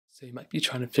So you might be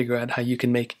trying to figure out how you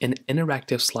can make an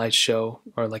interactive slideshow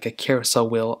or like a carousel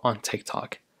wheel on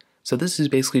TikTok. So this is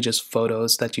basically just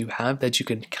photos that you have that you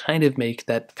can kind of make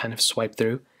that kind of swipe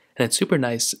through, and it's super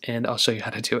nice, and I'll show you how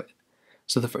to do it.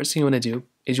 So the first thing you want to do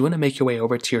is you want to make your way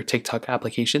over to your TikTok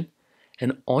application,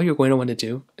 and all you're going to want to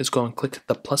do is go and click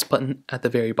the plus button at the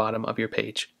very bottom of your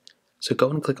page. So go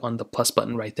and click on the plus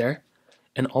button right there,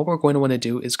 and all we're going to want to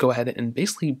do is go ahead and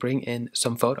basically bring in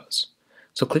some photos.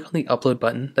 So click on the upload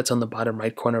button that's on the bottom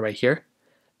right corner right here,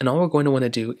 and all we're going to want to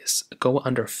do is go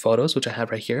under photos, which I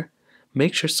have right here.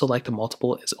 Make sure select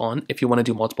multiple is on. If you want to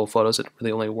do multiple photos, it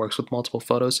really only works with multiple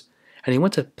photos, and you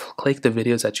want to click the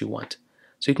videos that you want.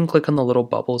 So you can click on the little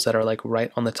bubbles that are like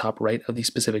right on the top right of these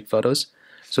specific photos.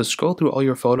 So scroll through all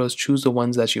your photos, choose the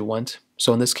ones that you want.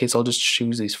 So in this case, I'll just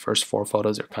choose these first 4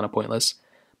 photos. They're kind of pointless,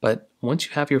 but once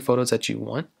you have your photos that you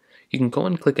want, you can go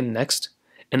and click on next,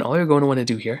 and all you're going to want to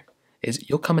do here is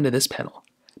you'll come into this panel.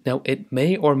 Now it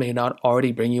may or may not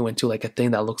already bring you into like a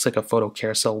thing that looks like a photo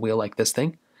carousel wheel like this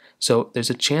thing. So there's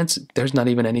a chance there's not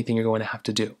even anything you're going to have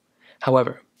to do.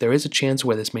 However, there is a chance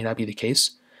where this may not be the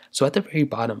case. So at the very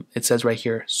bottom, it says right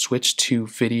here, switch to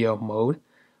video mode.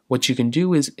 What you can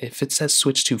do is if it says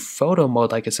switch to photo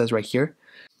mode like it says right here,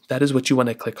 that is what you want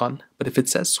to click on. But if it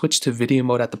says switch to video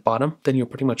mode at the bottom, then you're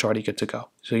pretty much already good to go.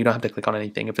 So you don't have to click on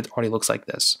anything if it already looks like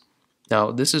this. Now,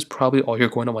 this is probably all you're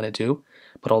going to want to do,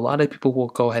 but a lot of people will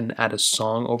go ahead and add a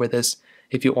song over this.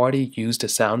 If you already used a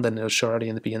sound, then it'll show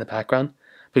already be in the background.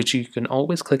 But you can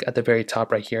always click at the very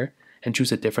top right here and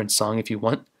choose a different song if you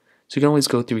want. So you can always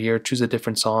go through here, choose a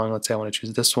different song. Let's say I want to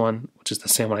choose this one, which is the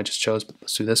same one I just chose, but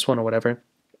let's do this one or whatever.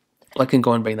 I can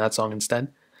go and bring that song instead.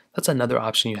 That's another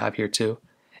option you have here too.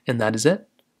 And that is it.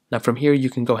 Now from here, you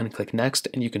can go ahead and click next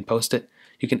and you can post it.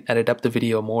 You can edit up the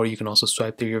video more. You can also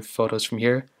swipe through your photos from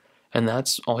here. And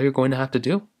that's all you're going to have to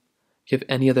do. If you have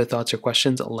any other thoughts or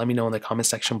questions, let me know in the comment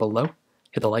section below.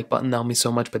 Hit the like button, that'll mean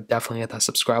so much, but definitely hit that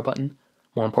subscribe button.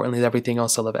 More importantly than everything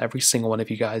else, I love every single one of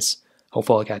you guys.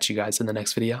 Hopefully I'll catch you guys in the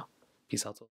next video. Peace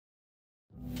out.